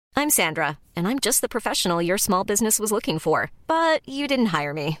I'm Sandra, and I'm just the professional your small business was looking for. But you didn't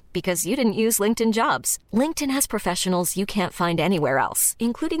hire me because you didn't use LinkedIn Jobs. LinkedIn has professionals you can't find anywhere else,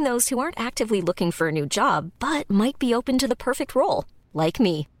 including those who aren't actively looking for a new job, but might be open to the perfect role, like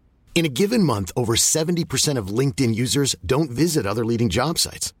me. In a given month, over 70% of LinkedIn users don't visit other leading job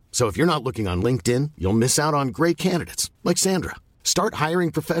sites. So if you're not looking on LinkedIn, you'll miss out on great candidates like Sandra. Start hiring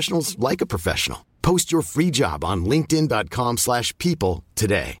professionals like a professional. Post your free job on linkedin.com/people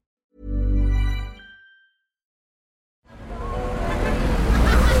today.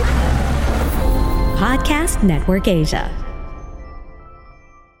 Podcast Network Asia.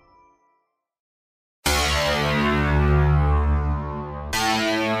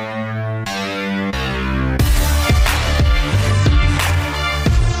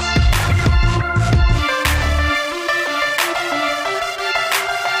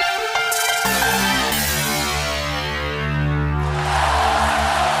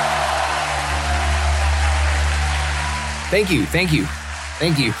 Thank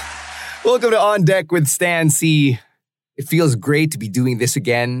you. Welcome to On Deck with Stan C. It feels great to be doing this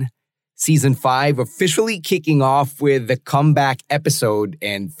again. Season 5 officially kicking off with the comeback episode,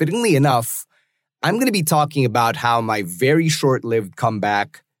 and fittingly enough, I'm going to be talking about how my very short-lived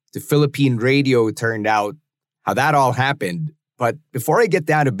comeback to Philippine radio turned out, how that all happened. But before I get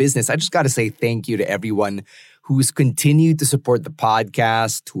down to business, I just got to say thank you to everyone who's continued to support the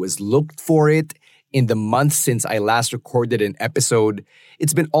podcast, who has looked for it in the months since I last recorded an episode.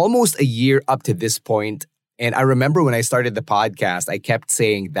 It's been almost a year up to this point. And I remember when I started the podcast, I kept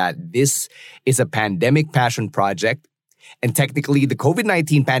saying that this is a pandemic passion project. And technically, the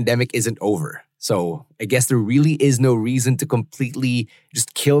COVID-19 pandemic isn't over. So I guess there really is no reason to completely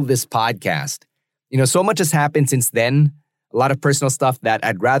just kill this podcast. You know, so much has happened since then. A lot of personal stuff that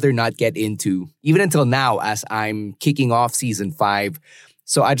I'd rather not get into, even until now as I'm kicking off season 5.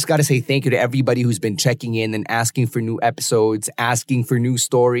 So I just got to say thank you to everybody who's been checking in and asking for new episodes, asking for new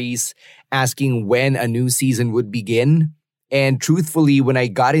stories, asking when a new season would begin. And truthfully, when I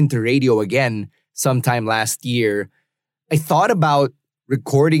got into radio again sometime last year, I thought about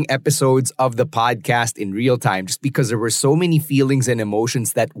recording episodes of the podcast in real time just because there were so many feelings and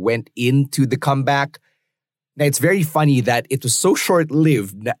emotions that went into the comeback. Now, it's very funny that it was so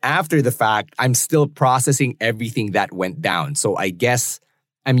short-lived that after the fact, I'm still processing everything that went down. So I guess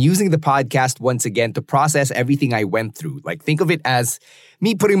I'm using the podcast once again to process everything I went through. Like, think of it as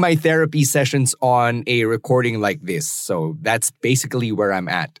me putting my therapy sessions on a recording like this. So that's basically where I'm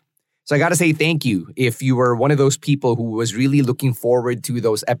at. So I got to say thank you if you were one of those people who was really looking forward to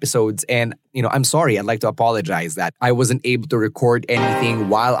those episodes. And, you know, I'm sorry. I'd like to apologize that I wasn't able to record anything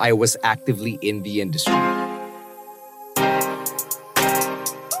while I was actively in the industry.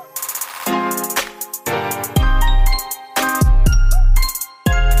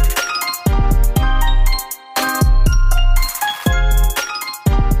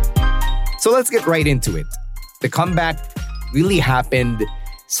 So let's get right into it. The comeback really happened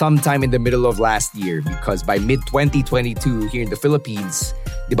sometime in the middle of last year because by mid-2022 here in the Philippines,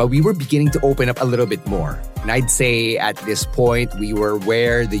 we were beginning to open up a little bit more. And I'd say at this point, we were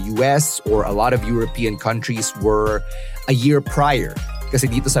where the US or a lot of European countries were a year prior. Kasi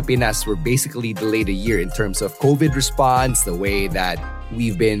dito sa Pinas, we're basically delayed a year in terms of COVID response, the way that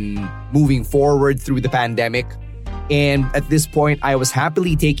we've been moving forward through the pandemic. And at this point, I was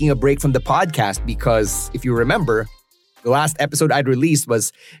happily taking a break from the podcast because if you remember, the last episode I'd released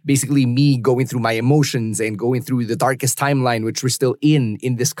was basically me going through my emotions and going through the darkest timeline, which we're still in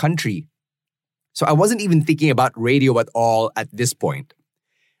this country. So I wasn't even thinking about radio at all at this point.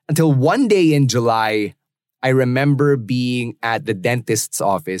 Until one day in July, I remember being at the dentist's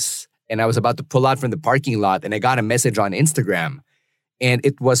office and I was about to pull out from the parking lot and I got a message on Instagram. And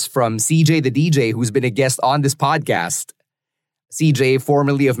it was from CJ the DJ, who's been a guest on this podcast. CJ,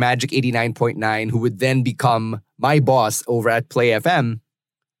 formerly of Magic 89.9, who would then become my boss over at Play FM.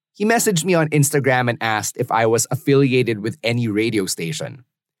 He messaged me on Instagram and asked if I was affiliated with any radio station.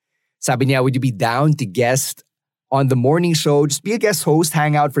 Sabi niya, would you be down to guest on the morning show? Just be a guest host,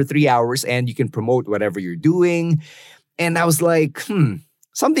 hang out for 3 hours, and you can promote whatever you're doing. And I was like,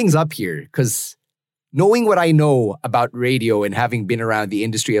 something's up here, because knowing what I know about radio and having been around the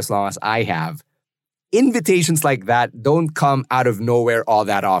industry as long as I have, invitations like that don't come out of nowhere all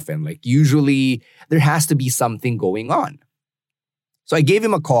that often. Like usually there has to be something going on. So I gave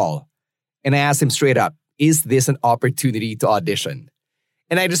him a call and I asked him straight up, is this an opportunity to audition?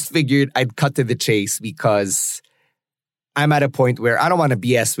 And I just figured I'd cut to the chase because I'm at a point where I don't want to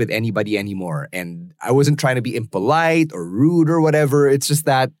BS with anybody anymore. And I wasn't trying to be impolite or rude or whatever. It's just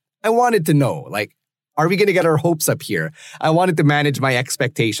that I wanted to know, like, Are we going to get our hopes up here? I wanted to manage my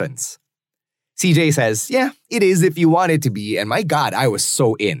expectations. CJ says, yeah, it is if you want it to be. And my God, I was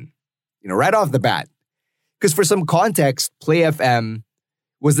so in. Right off the bat. Because for some context, Play FM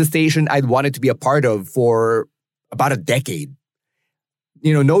was the station I'd wanted to be a part of for about a decade.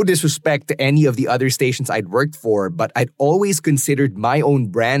 No disrespect to any of the other stations I'd worked for, but I'd always considered my own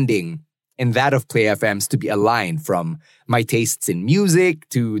branding and that of Play FM's to be aligned, from my tastes in music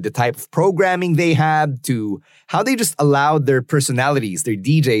to the type of programming they had to how they just allowed their personalities, their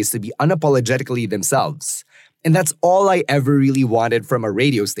DJs, to be unapologetically themselves. And that's all I ever really wanted from a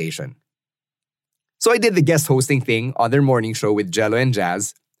radio station. So I did the guest hosting thing on their morning show with Jello and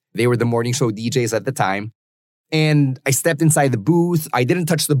Jazz. They were the morning show DJs at the time. And I stepped inside the booth. I didn't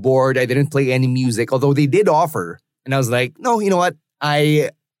touch the board. I didn't play any music, although they did offer. And I was like, no, you know what?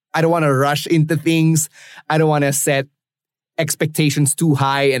 I don't want to rush into things. I don't want to set expectations too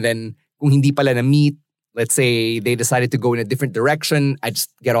high. And then kung hindi pala na meet, let's say they decided to go in a different direction, I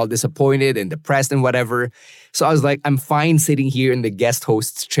just get all disappointed and depressed and whatever. So I was like, I'm fine sitting here in the guest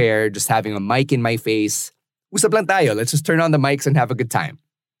host's chair, just having a mic in my face. Usap lang tayo. Let's just turn on the mics and have a good time.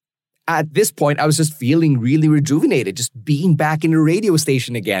 At this point, I was just feeling really rejuvenated, just being back in a radio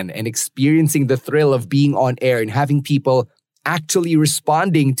station again and experiencing the thrill of being on air and having people actually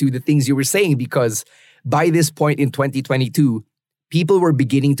responding to the things you were saying, because by this point in 2022, people were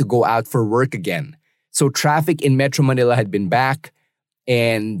beginning to go out for work again. So traffic in Metro Manila had been back,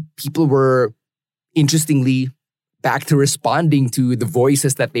 and people were, interestingly, back to responding to the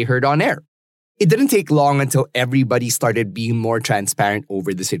voices that they heard on air. It didn't take long until everybody started being more transparent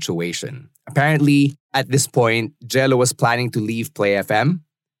over the situation. Apparently, at this point, Jello was planning to leave Play FM,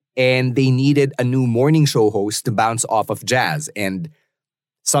 and they needed a new morning show host to bounce off of Jazz. And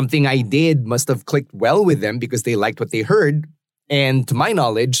something I did must have clicked well with them because they liked what they heard. And to my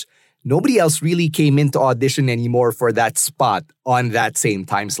knowledge, nobody else really came in to audition anymore for that spot on that same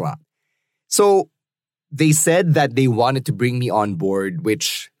time slot. So they said that they wanted to bring me on board,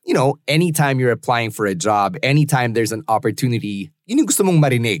 which, anytime you're applying for a job, anytime there's an opportunity, yun yung gusto mong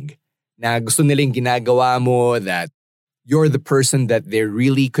marinig. Na gusto nilang ginagawa mo, that you're the person that they're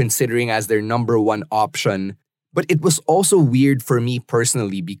really considering as their number one option. But it was also weird for me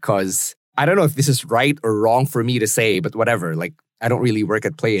personally because I don't know if this is right or wrong for me to say, but whatever. I don't really work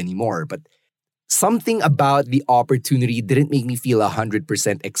at Play anymore. But something about the opportunity didn't make me feel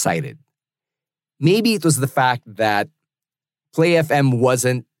 100% excited. Maybe it was the fact that Play FM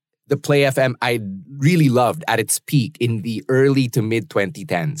wasn't the Play FM I really loved at its peak in the early to mid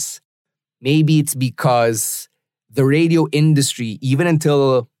 2010s. Maybe it's because the radio industry, even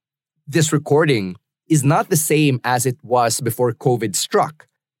until this recording, is not the same as it was before COVID struck.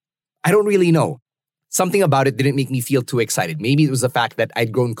 I don't really know. Something about it didn't make me feel too excited. Maybe it was the fact that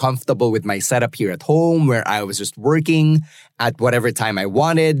I'd grown comfortable with my setup here at home, where I was just working at whatever time I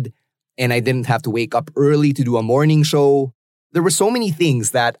wanted, and I didn't have to wake up early to do a morning show. There were so many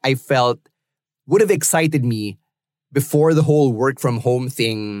things that I felt would have excited me before the whole work from home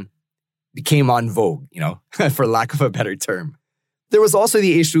thing became en vogue, for lack of a better term. There was also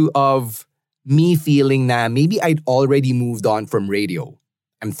the issue of me feeling that maybe I'd already moved on from radio.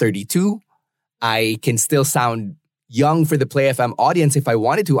 I'm 32. I can still sound young for the Play FM audience if I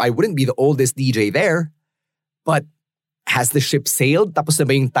wanted to. I wouldn't be the oldest DJ there. But has the ship sailed? Tapos na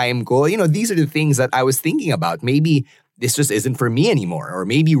ba yung time ko? These are the things that I was thinking about. Maybe this just isn't for me anymore. Or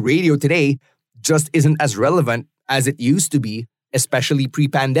maybe radio today just isn't as relevant as it used to be, especially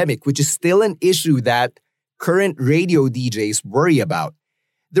pre-pandemic, which is still an issue that current radio DJs worry about.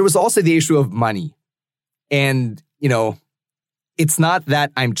 There was also the issue of money. And, it's not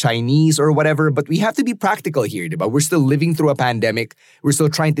that I'm Chinese or whatever, but we have to be practical here, diba? We're still living through a pandemic. We're still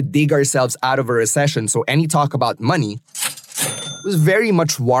trying to dig ourselves out of a recession. So any talk about money was very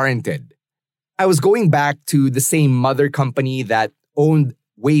much warranted. I was going back to the same mother company that owned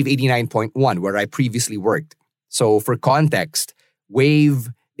Wave 89.1, where I previously worked. So for context,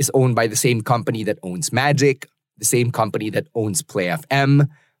 Wave is owned by the same company that owns Magic, the same company that owns Play FM,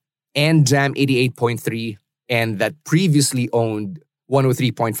 and Jam 88.3, and that previously owned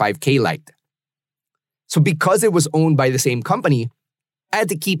 103.5 K-Light. So because it was owned by the same company, I had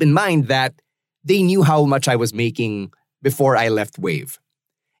to keep in mind that they knew how much I was making before I left Wave.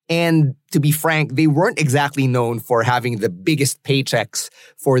 And to be frank, they weren't exactly known for having the biggest paychecks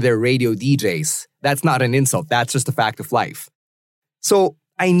for their radio DJs. That's not an insult. That's just a fact of life. So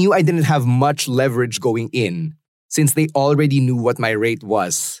I knew I didn't have much leverage going in since they already knew what my rate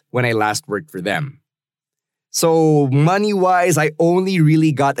was when I last worked for them. So money-wise, I only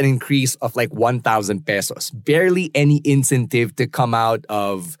really got an increase of 1,000 pesos. Barely any incentive to come out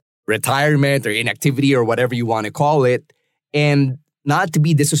of retirement or inactivity or whatever you want to call it. And not to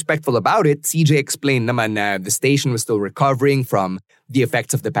be disrespectful about it, CJ explained naman na the station was still recovering from the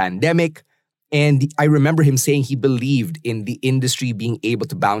effects of the pandemic. And I remember him saying he believed in the industry being able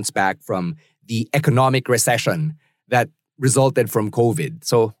to bounce back from the economic recession that resulted from COVID.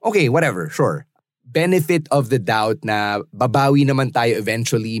 So, okay, whatever, sure. Benefit of the doubt na babawi naman tayo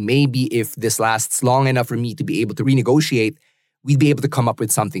eventually. Maybe if this lasts long enough for me to be able to renegotiate, we'd be able to come up with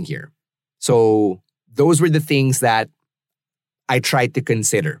something here. So those were the things that I tried to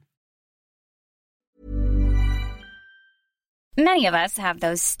consider. Many of us have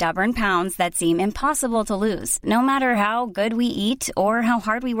those stubborn pounds that seem impossible to lose, no matter how good we eat or how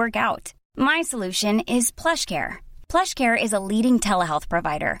hard we work out. My solution is PlushCare. PlushCare is a leading telehealth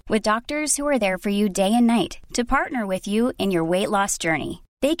provider with doctors who are there for you day and night to partner with you in your weight loss journey.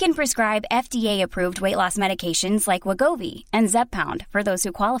 They can prescribe FDA-approved weight loss medications like Wegovy and Zepbound for those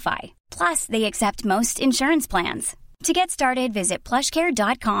who qualify. Plus, they accept most insurance plans. To get started, visit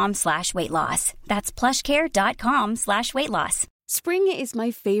plushcare.com/weightloss. That's plushcare.com/weightloss. Spring is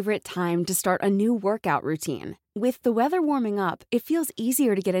my favorite time to start a new workout routine. With the weather warming up, it feels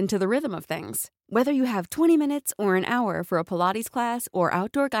easier to get into the rhythm of things. Whether you have 20 minutes or an hour for a Pilates class or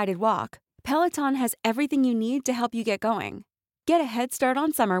outdoor guided walk, Peloton has everything you need to help you get going. Get a head start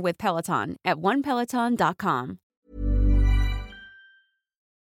on summer with Peloton at onepeloton.com.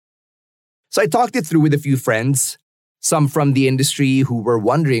 So I talked it through with a few friends, some from the industry who were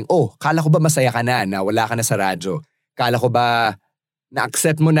wondering, kala ko ba masaya ka na wala ka na sa radyo? Kala ko ba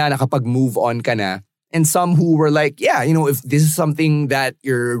na-accept mo na nakapag-move on ka na? And some who were like, yeah, if this is something that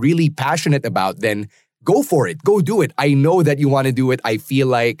you're really passionate about, then go for it. Go do it. I know that you want to do it. I feel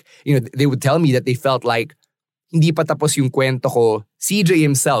like, they would tell me that they felt like hindi pa tapos yung kwento ko. CJ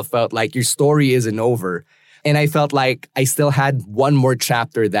himself felt like your story isn't over. And I felt like I still had one more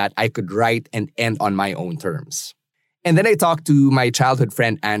chapter that I could write and end on my own terms. And then I talked to my childhood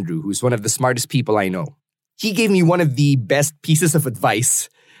friend, Andrew, who's one of the smartest people I know. He gave me one of the best pieces of advice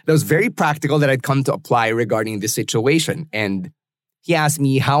that was very practical that I'd come to apply regarding this situation. And he asked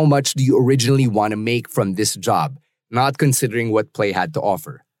me, how much do you originally want to make from this job, not considering what Play had to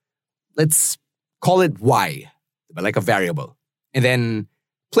offer? Let's call it Y, like a variable. And then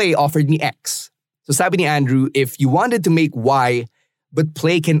Play offered me X. So sabi ni Andrew, if you wanted to make Y, but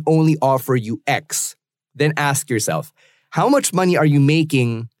Play can only offer you X, then ask yourself, how much money are you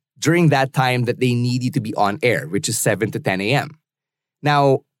making during that time that they need you to be on air, which is 7 to 10 a.m.?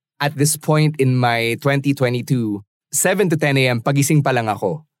 Now, at this point in my 2022, 7 to 10 a.m., pagising pa lang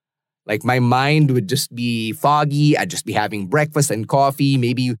ako. Like my mind would just be foggy. I'd just be having breakfast and coffee,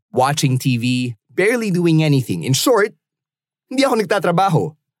 maybe watching TV, barely doing anything. In short, hindi ako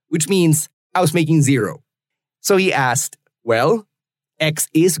nagtatrabaho, which means I was making zero. So he asked, well, X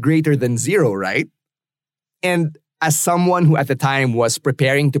is greater than zero, right? And as someone who at the time was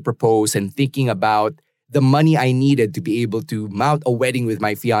preparing to propose and thinking about the money I needed to be able to mount a wedding with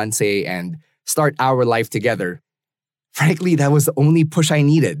my fiancé and start our life together, frankly, that was the only push I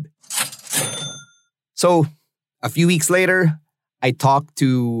needed. So a few weeks later, I talked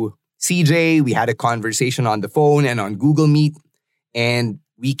to CJ. We had a conversation on the phone and on Google Meet, and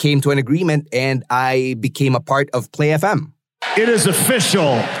we came to an agreement, and I became a part of Play FM. It is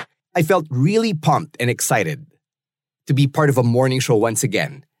official. I felt really pumped and excited to be part of a morning show once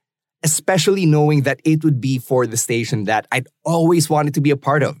again, especially knowing that it would be for the station that I'd always wanted to be a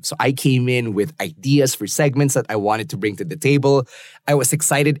part of. So I came in with ideas for segments that I wanted to bring to the table. I was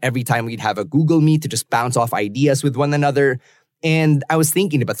excited every time we'd have a Google Meet to just bounce off ideas with one another. And I was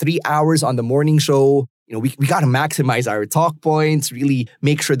thinking about 3 hours on the morning show. We got to maximize our talk points, really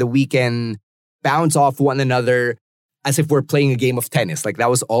make sure that we can bounce off one another as if we're playing a game of tennis. Like that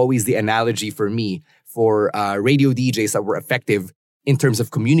was always the analogy for me for radio DJs that were effective in terms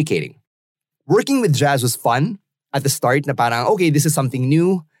of communicating. Working with Jazz was fun at the start. Na parang, okay, this is something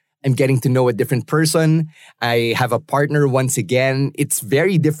new. I'm getting to know a different person. I have a partner once again. It's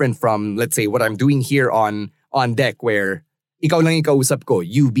very different from, let's say, what I'm doing here on deck, where ikaw lang ikausap ko,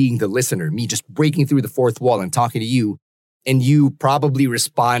 you being the listener, me just breaking through the fourth wall and talking to you, and you probably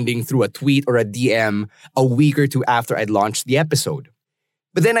responding through a tweet or a DM a week or two after I'd launched the episode.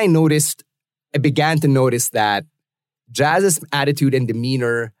 But then I began to notice that Jazz's attitude and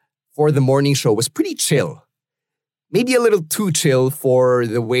demeanor for the morning show was pretty chill. Maybe a little too chill for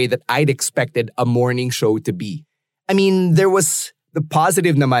the way that I'd expected a morning show to be. I mean, there was the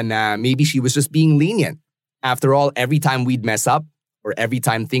positive naman na maybe she was just being lenient. After all, every time we'd mess up or every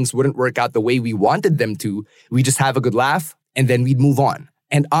time things wouldn't work out the way we wanted them to, we just have a good laugh and then we'd move on.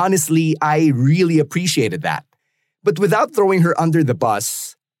 And honestly, I really appreciated that. But without throwing her under the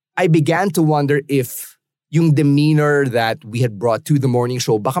bus, I began to wonder if yung demeanor that we had brought to the morning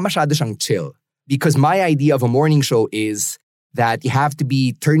show, baka masyado siyang chill. Because my idea of a morning show is that you have to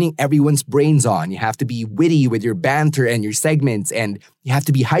be turning everyone's brains on. You have to be witty with your banter and your segments, and you have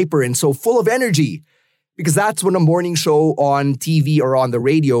to be hyper and so full of energy. Because that's what a morning show on TV or on the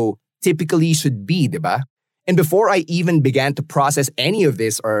radio typically should be, diba? And before I even began to process any of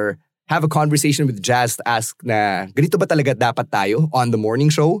this or have a conversation with Jazz to ask na, ganito ba talaga dapat tayo on the morning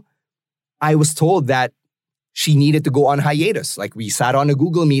show? I was told that she needed to go on hiatus. Like, we sat on a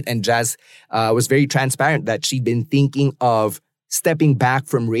Google Meet and Jazz was very transparent that she'd been thinking of stepping back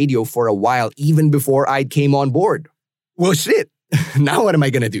from radio for a while, even before I came on board. Well, shit. Now what am I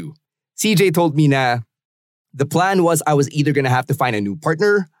gonna do? CJ told me na the plan was I was either gonna have to find a new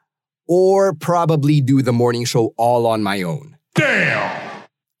partner or probably do the morning show all on my own. Damn!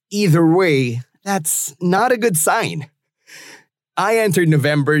 Either way, that's not a good sign. I entered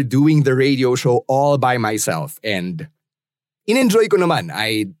November doing the radio show all by myself, and in-enjoy ko naman.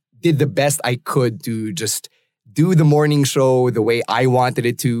 I did the best I could to just do the morning show the way I wanted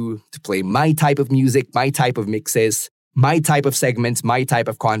it to play my type of music, my type of mixes, my type of segments, my type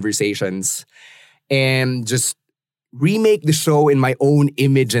of conversations, and just remake the show in my own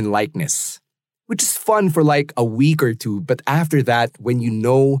image and likeness, which is fun for like a week or two. But after that, when you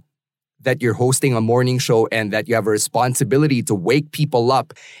know that you're hosting a morning show and that you have a responsibility to wake people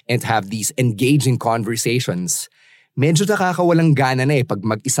up and to have these engaging conversations, medyo nakakawalang gana na pag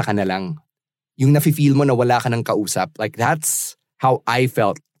mag-isa ka na lang. Yung nafe-feel mo na wala ka ng kausap. Like, that's how I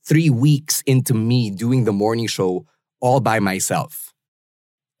felt 3 weeks into me doing the morning show all by myself.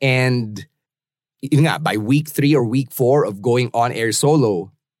 And yun nga, by week 3 or week 4 of going on air solo,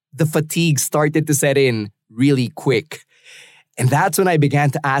 the fatigue started to set in really quick. And that's when I began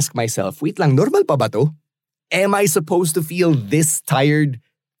to ask myself, wait lang, normal pa ba to? Am I supposed to feel this tired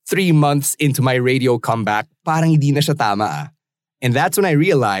 3 months into my radio comeback? Parang hindi na siya tama ah. And that's when I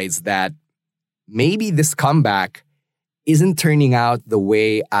realized that maybe this comeback isn't turning out the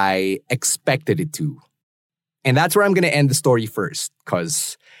way I expected it to. And that's where I'm going to end the story first.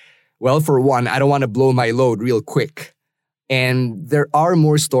 Because, well, for one, I don't want to blow my load real quick. And there are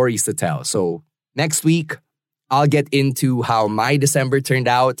more stories to tell. So next week, I'll get into how my December turned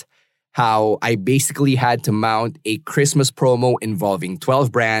out, how I basically had to mount a Christmas promo involving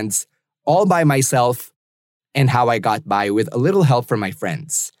 12 brands all by myself, and how I got by with a little help from my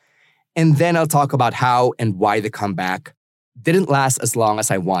friends. And then I'll talk about how and why the comeback didn't last as long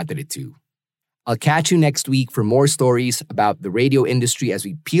as I wanted it to. I'll catch you next week for more stories about the radio industry as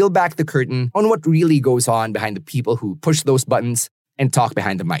we peel back the curtain on what really goes on behind the people who push those buttons and talk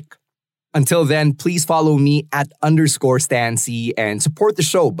behind the mic. Until then, please follow me at _StanC and support the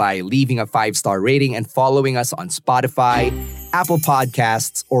show by leaving a 5-star rating and following us on Spotify, Apple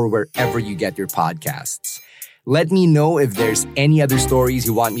Podcasts, or wherever you get your podcasts. Let me know if there's any other stories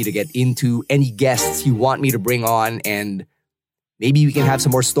you want me to get into, any guests you want me to bring on, and maybe we can have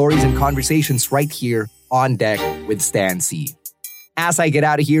some more stories and conversations right here on Deck with StanC. As I get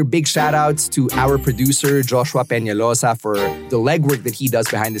out of here, big shout outs to our producer, Joshua Peñalosa, for the legwork that he does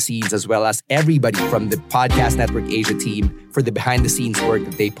behind the scenes, as well as everybody from the Podcast Network Asia team for the behind the scenes work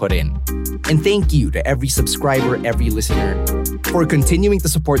that they put in. And thank you to every subscriber, every listener, for continuing to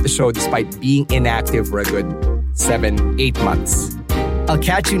support the show despite being inactive for a good 7-8 months. I'll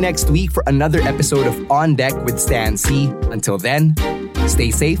catch you next week for another episode of On Deck with StanC. Until then,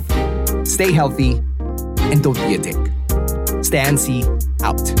 stay safe, stay healthy, and don't be a dick. StanC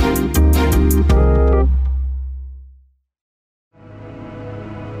out.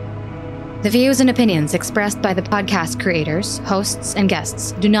 The views and opinions expressed by the podcast creators, hosts, and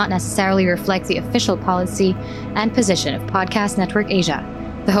guests do not necessarily reflect the official policy and position of Podcast Network Asia,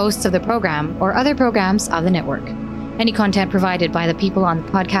 the hosts of the program, or other programs of the network. Any content provided by the people on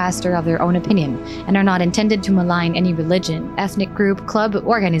the podcast are of their own opinion and are not intended to malign any religion, ethnic group, club,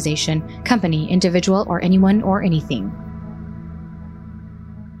 organization, company, individual, or anyone or anything.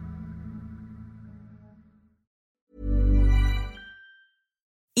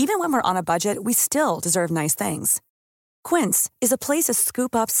 Even when we're on a budget, we still deserve nice things. Quince is a place to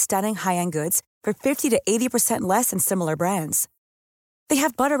scoop up stunning high-end goods for 50 to 80% less than similar brands. They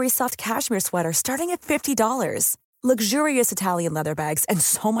have buttery soft cashmere sweaters starting at $50, luxurious Italian leather bags, and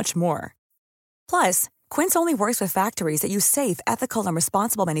so much more. Plus, Quince only works with factories that use safe, ethical, and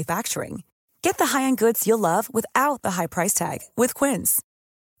responsible manufacturing. Get the high-end goods you'll love without the high price tag with Quince.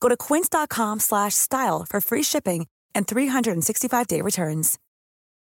 Go to quince.com/style for free shipping and 365-day returns.